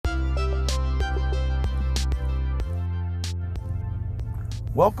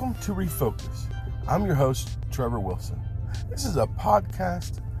Welcome to Refocus. I'm your host, Trevor Wilson. This is a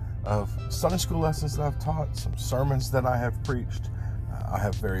podcast of Sunday school lessons that I've taught, some sermons that I have preached. I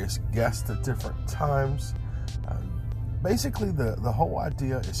have various guests at different times. Basically, the whole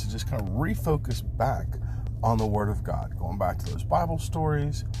idea is to just kind of refocus back on the Word of God, going back to those Bible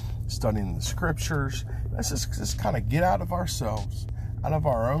stories, studying the Scriptures. Let's just kind of get out of ourselves, out of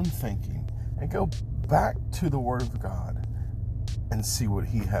our own thinking, and go back to the Word of God and see what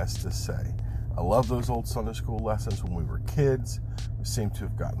He has to say. I love those old Sunday school lessons when we were kids. We seem to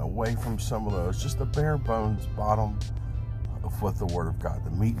have gotten away from some of those, just the bare bones bottom of what the Word of God,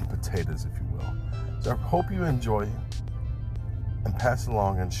 the meat and potatoes, if you will. So I hope you enjoy it and pass it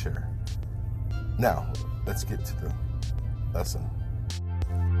along and share. Now, let's get to the lesson.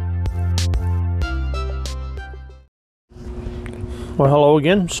 Well, hello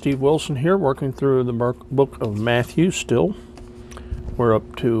again. Steve Wilson here, working through the book of Matthew still.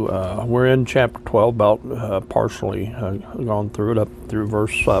 We're in chapter 12, about partially gone through it, up through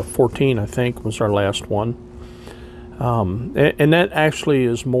verse 14, I think, was our last one. And that actually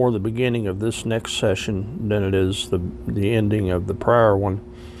is more the beginning of this next session than it is the ending of the prior one,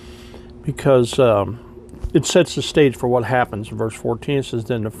 because it sets the stage for what happens. In verse 14, it says,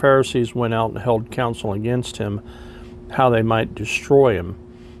 "Then the Pharisees went out and held counsel against him, how they might destroy him."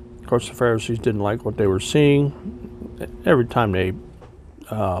 Of course, the Pharisees didn't like what they were seeing. Every time they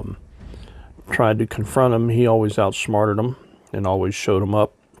tried to confront him, he always outsmarted them and always showed them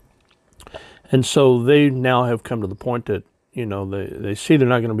up. And so they now have come to the point that, they see they're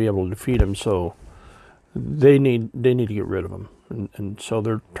not going to be able to defeat him, so they need to get rid of him. And so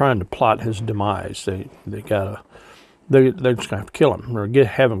they're trying to plot his demise. They're just going to have to kill him or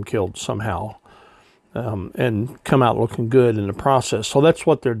have him killed somehow, and come out looking good in the process. So that's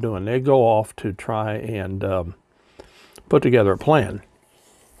what they're doing. They go off to try and put together a plan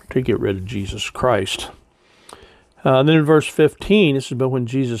to get rid of Jesus Christ. Then in verse 15, it says, "But when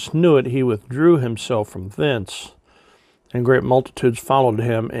Jesus knew it, he withdrew himself from thence, and great multitudes followed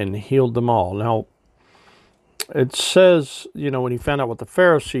him, and healed them all." Now, it says, when he found out what the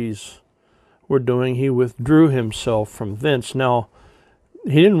Pharisees were doing, he withdrew himself from thence. Now,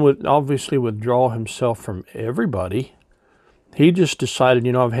 he didn't obviously withdraw himself from everybody. He just decided,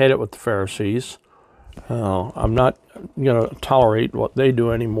 I've had it with the Pharisees. I'm not going to tolerate what they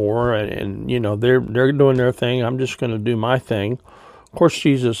do anymore, and they're doing their thing. I'm just going to do my thing. Of course,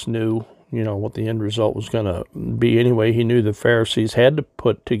 Jesus knew, what the end result was going to be anyway. He knew the Pharisees had to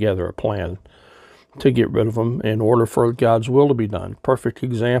put together a plan to get rid of them in order for God's will to be done. Perfect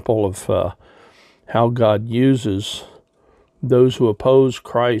example of how God uses those who oppose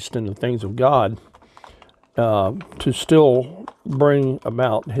Christ and the things of God to still bring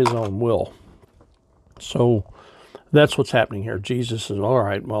about His own will. So that's what's happening here. Jesus says, all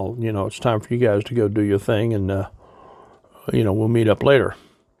right, well, it's time for you guys to go do your thing, and, we'll meet up later.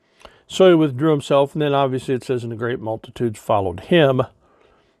 So he withdrew himself, and then obviously it says, "And the great multitudes followed him,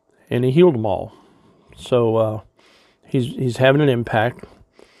 and he healed them all." So he's having an impact.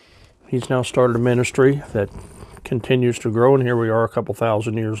 He's now started a ministry that continues to grow, and here we are a couple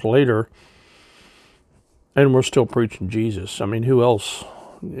thousand years later, and we're still preaching Jesus. I mean, who else,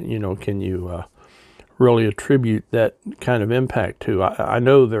 can you really attribute that kind of impact to? I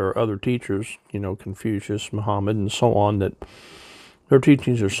know there are other teachers, Confucius, Muhammad, and so on, that their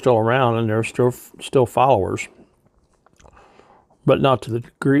teachings are still around and they're still followers, but not to the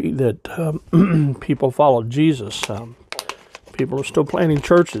degree that people follow Jesus. People are still planting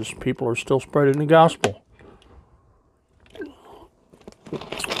churches. People are still spreading the gospel.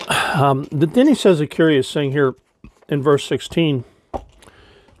 But then he says a curious thing here in verse 16. A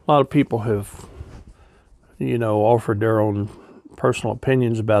lot of people have offered their own personal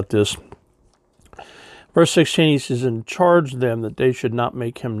opinions about this. Verse 16, he says, "And charged them that they should not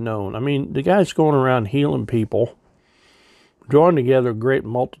make him known." I mean, the guy's going around healing people, drawing together great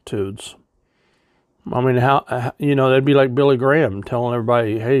multitudes. I mean, that'd be like Billy Graham telling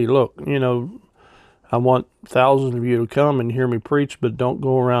everybody, "Hey, look, I want thousands of you to come and hear me preach, but don't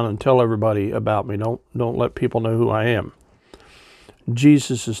go around and tell everybody about me. Don't let people know who I am."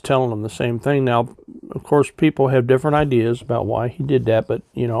 Jesus is telling them the same thing. Now, of course, people have different ideas about why he did that, but,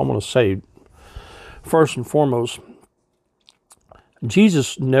 I'm going to say, first and foremost,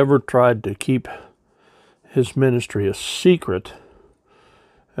 Jesus never tried to keep his ministry a secret.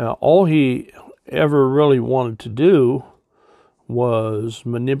 All he ever really wanted to do was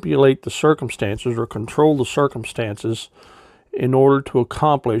manipulate the circumstances or control the circumstances in order to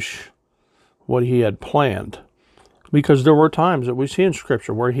accomplish what he had planned. Because there were times that we see in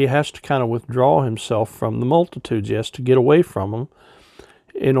Scripture where he has to kind of withdraw himself from the multitudes. He has to get away from them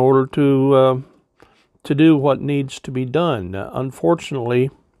in order to do what needs to be done. Unfortunately,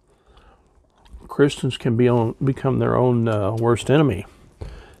 Christians can become their own worst enemy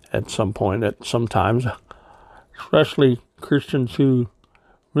at some point, at sometimes, especially Christians who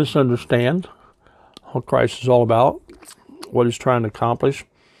misunderstand what Christ is all about, what he's trying to accomplish.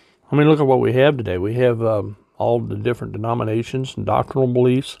 I mean, look at what we have today. We have all the different denominations and doctrinal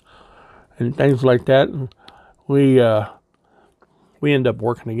beliefs and things like that. We end up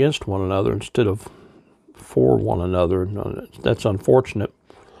working against one another instead of for one another. That's unfortunate.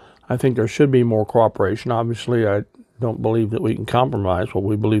 I think there should be more cooperation. Obviously, I don't believe that we can compromise what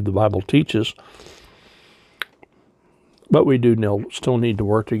we believe the Bible teaches, but we do still need to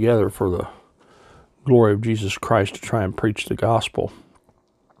work together for the glory of Jesus Christ to try and preach the gospel.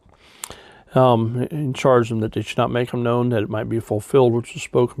 And charge them that they should not make them known, that it might be fulfilled, which was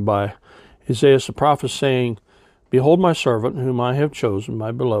spoken by Isaiah the prophet, saying, Behold my servant, whom I have chosen,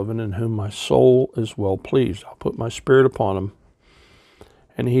 my beloved, in whom my soul is well pleased. I'll put my spirit upon him,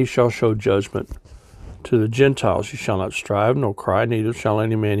 and he shall show judgment to the Gentiles. He shall not strive, nor cry, neither shall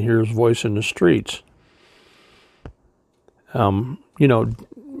any man hear his voice in the streets.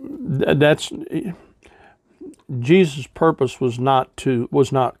 That's Jesus' purpose was not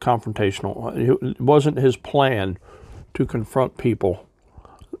confrontational. It wasn't his plan to confront people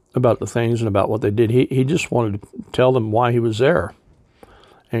about the things and about what they did. He just wanted to tell them why he was there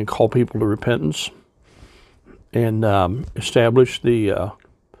and call people to repentance and establish the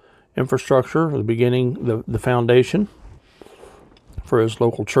infrastructure, the beginning, the foundation for his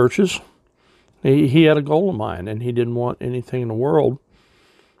local churches. He had a goal in mind, and he didn't want anything in the world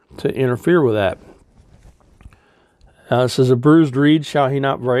to interfere with that. It says, a bruised reed shall he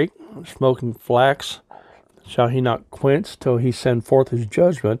not break, smoking flax shall he not quench, till he send forth his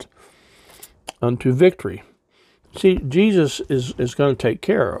judgment unto victory. See, Jesus is going to take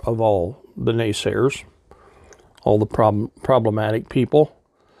care of all the naysayers, all the problematic people,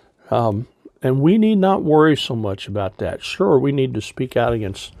 and we need not worry so much about that. Sure, we need to speak out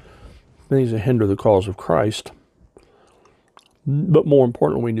against things that hinder the cause of Christ, but more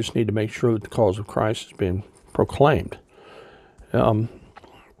importantly, we just need to make sure that the cause of Christ is being proclaimed.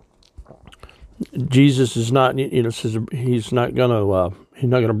 Jesus is not, says he's not going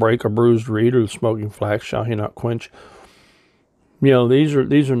to break a bruised reed, or the smoking flax shall he not quench. These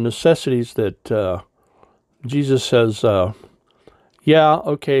are necessities that Jesus says. Yeah,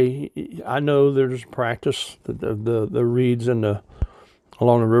 okay, I know there's practice the reeds along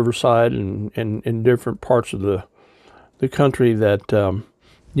the riverside and in different parts of the country that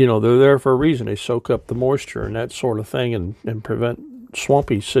they're there for a reason. They soak up the moisture and that sort of thing and prevent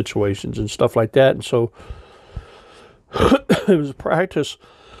swampy situations and stuff like that. And so it was a practice,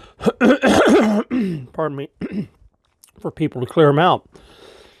 pardon me, for people to clear them out.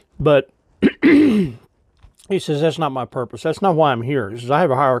 But he says, that's not my purpose. That's not why I'm here. He says, I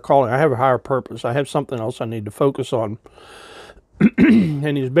have a higher calling. I have a higher purpose. I have something else I need to focus on.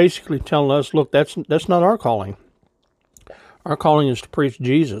 And he's basically telling us, look, that's not our calling. Our calling is to preach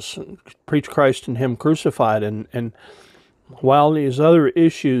Jesus, preach Christ and him crucified. And while these other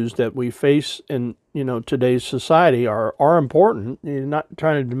issues that we face in today's society are important, you're not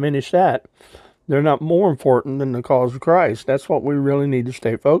trying to diminish that. They're not more important than the cause of Christ. That's what we really need to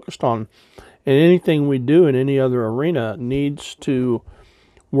stay focused on. And anything we do in any other arena needs to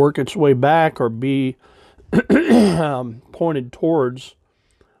work its way back or be pointed towards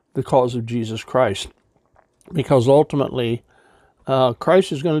the cause of Jesus Christ. Because ultimately,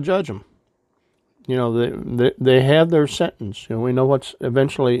 Christ is going to judge them. They have their sentence. We know what's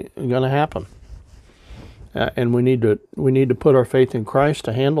eventually going to happen. And we need to put our faith in Christ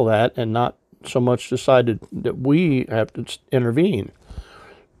to handle that, and not so much decide that we have to intervene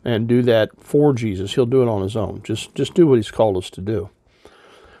and do that for Jesus. He'll do it on his own. Just do what he's called us to do.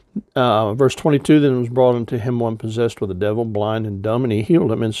 Verse 22, then was brought unto him one possessed with a devil, blind and dumb, and he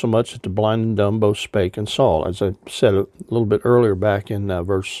healed him, insomuch that the blind and dumb both spake and saw. As I said a little bit earlier back in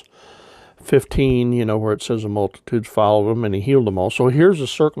verse 15, where it says the multitudes followed him, and he healed them all. So here's a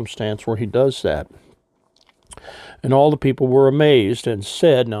circumstance where he does that. And all the people were amazed and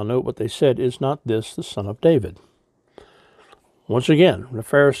said, now note what they said, is not this the son of David? Once again, the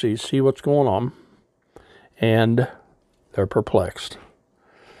Pharisees see what's going on, and they're perplexed.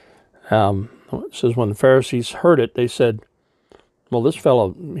 It says, when the Pharisees heard it, they said, well, this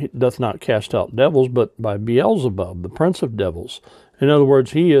fellow doth not cast out devils, but by Beelzebub, the prince of devils. In other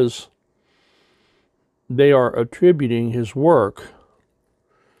words, they are attributing his work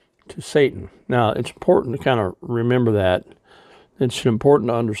to Satan. Now, it's important to kind of remember that. It's important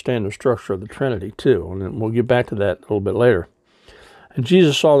to understand the structure of the Trinity, too, and we'll get back to that a little bit later. And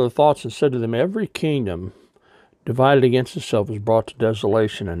Jesus saw their thoughts and said to them, every kingdom divided against itself is brought to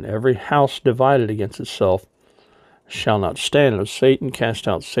desolation, and every house divided against itself shall not stand. And if Satan cast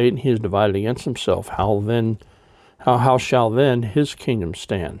out Satan, he is divided against himself. How shall then his kingdom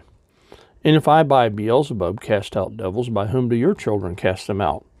stand? And if I by Beelzebub cast out devils, by whom do your children cast them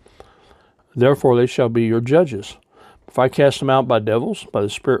out? Therefore they shall be your judges. If I cast them out by devils, by the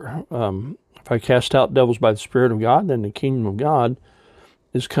Spirit, if I cast out devils by the Spirit of God, then the kingdom of God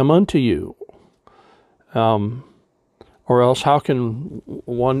is come unto you. Or else how can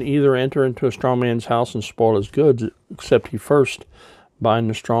one either enter into a strong man's house and spoil his goods, except he first bind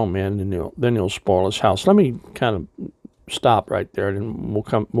the strong man, and then he'll spoil his house? Let me kind of stop right there, and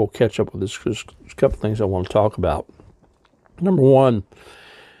we'll catch up with this. There's a couple things I want to talk about. Number one,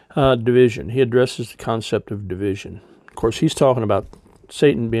 division. He addresses the concept of division. Of course, he's talking about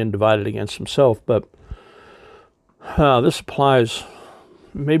Satan being divided against himself, but this applies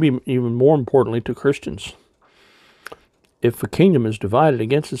maybe even more importantly to Christians. If a kingdom is divided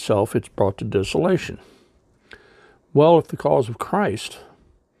against itself, it's brought to desolation. Well, if the cause of Christ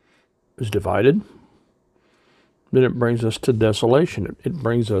is divided, then it brings us to desolation. It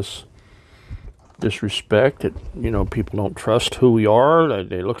brings us disrespect. People don't trust who we are.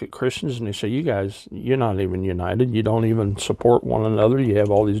 They look at Christians and they say, you guys, you're not even united. You don't even support one another. You have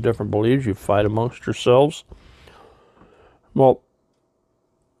all these different beliefs. You fight amongst yourselves. Well,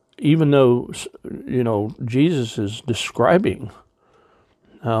 even though, Jesus is describing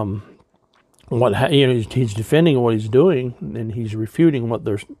he's defending what he's doing, and he's refuting what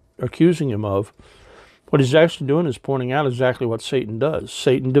they're accusing him of. What he's actually doing is pointing out exactly what Satan does.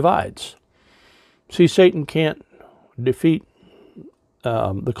 Satan divides. See, Satan can't defeat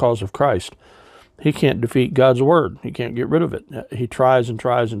the cause of Christ. He can't defeat God's word. He can't get rid of it. He tries and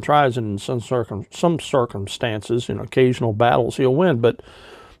tries and tries, and in some circumstances, in occasional battles, he'll win, but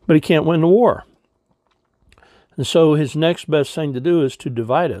he can't win the war. And so his next best thing to do is to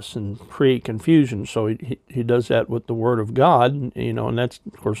divide us and create confusion. So he does that with the Word of God, and that's,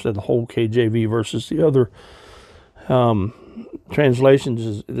 of course, the whole KJV versus the other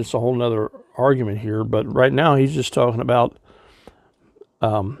translations. It's a whole other argument here. But right now he's just talking about,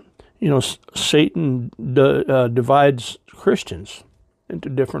 Satan divides Christians into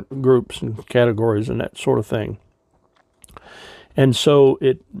different groups and categories and that sort of thing. And so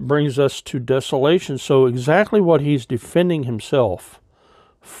it brings us to desolation. So exactly what he's defending himself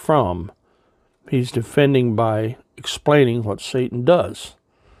from, he's defending by explaining what Satan does.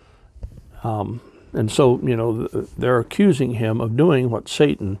 And so, they're accusing him of doing what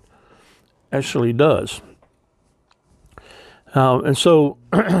Satan actually does. And so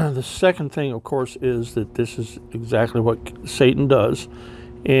the second thing, of course, is that this is exactly what Satan does.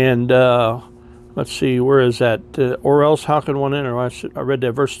 And let's see, where is that? Or else how can one enter? I read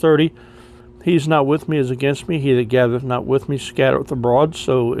that, verse 30. He's not with me is against me. He that gathereth not with me scattereth abroad.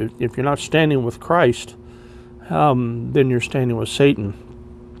 So if you're not standing with Christ, then you're standing with Satan.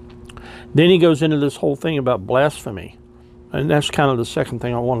 Then he goes into this whole thing about blasphemy. And that's kind of the second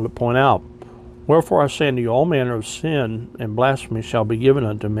thing I wanted to point out. Wherefore I say unto you, all manner of sin and blasphemy shall be given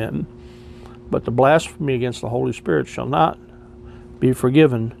unto men, but the blasphemy against the Holy Spirit shall not be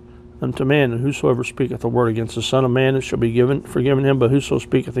forgiven unto man. And whosoever speaketh a word against the Son of Man, it shall be forgiven him, but whoso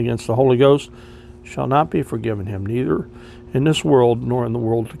speaketh against the Holy Ghost shall not be forgiven him, neither in this world nor in the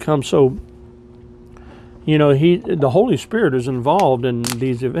world to come. So, the Holy Spirit is involved in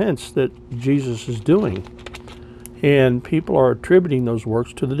these events that Jesus is doing, and people are attributing those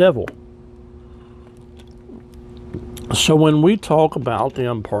works to the devil. So when we talk about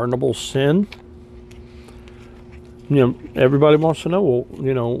the unpardonable sin, everybody wants to know,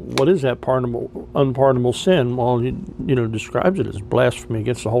 what is that unpardonable sin? Well, he, describes it as blasphemy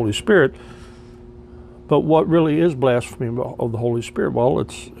against the Holy Spirit. But what really is blasphemy of the Holy Spirit? Well,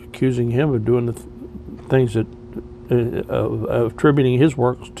 it's accusing him of doing the things that, attributing his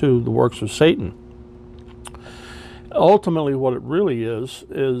works to the works of Satan. Ultimately, what it really is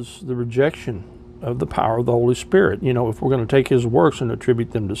the rejection of the power of the Holy Spirit. If we're going to take his works and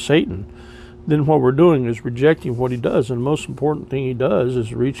attribute them to Satan, then what we're doing is rejecting what he does. And the most important thing he does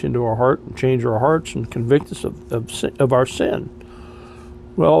is reach into our heart and change our hearts and convict us of our sin.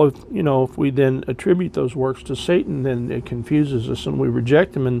 Well, if we then attribute those works to Satan, then it confuses us and we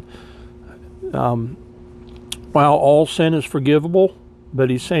reject him. And while all sin is forgivable, but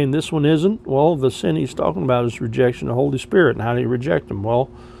he's saying this one isn't, well, the sin he's talking about is rejection of the Holy Spirit. And how do you reject him?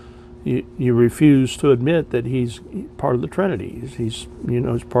 Well, you refuse to admit that he's part of the Trinity. He's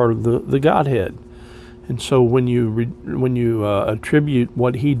part of the Godhead. And so when you attribute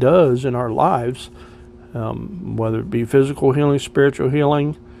what he does in our lives whether it be physical healing, spiritual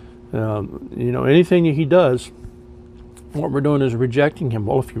healing, anything that he does, what we're doing is rejecting him.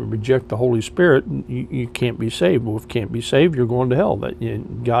 Well, if you reject the Holy Spirit, you can't be saved. Well, if you can't be saved, you're going to hell.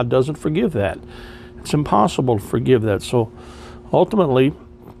 God doesn't forgive that. It's impossible to forgive that. So ultimately,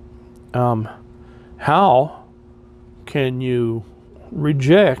 how can you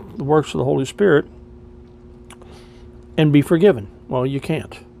reject the works of the Holy Spirit and be forgiven? Well, you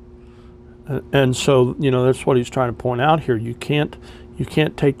can't. And so, that's what he's trying to point out here. You can't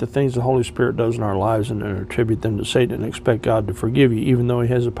take the things the Holy Spirit does in our lives and attribute them to Satan and expect God to forgive you, even though he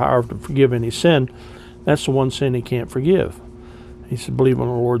has the power to forgive any sin. That's the one sin he can't forgive. He said, believe on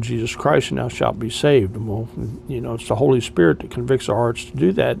the Lord Jesus Christ and thou shalt be saved. And well, it's the Holy Spirit that convicts our hearts to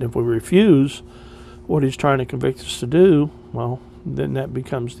do that. And if we refuse what he's trying to convict us to do, well, then that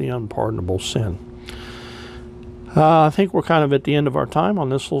becomes the unpardonable sin. I think we're kind of at the end of our time on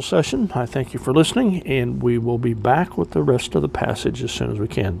this little session. I thank you for listening, and we will be back with the rest of the passage as soon as we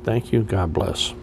can. Thank you. God bless.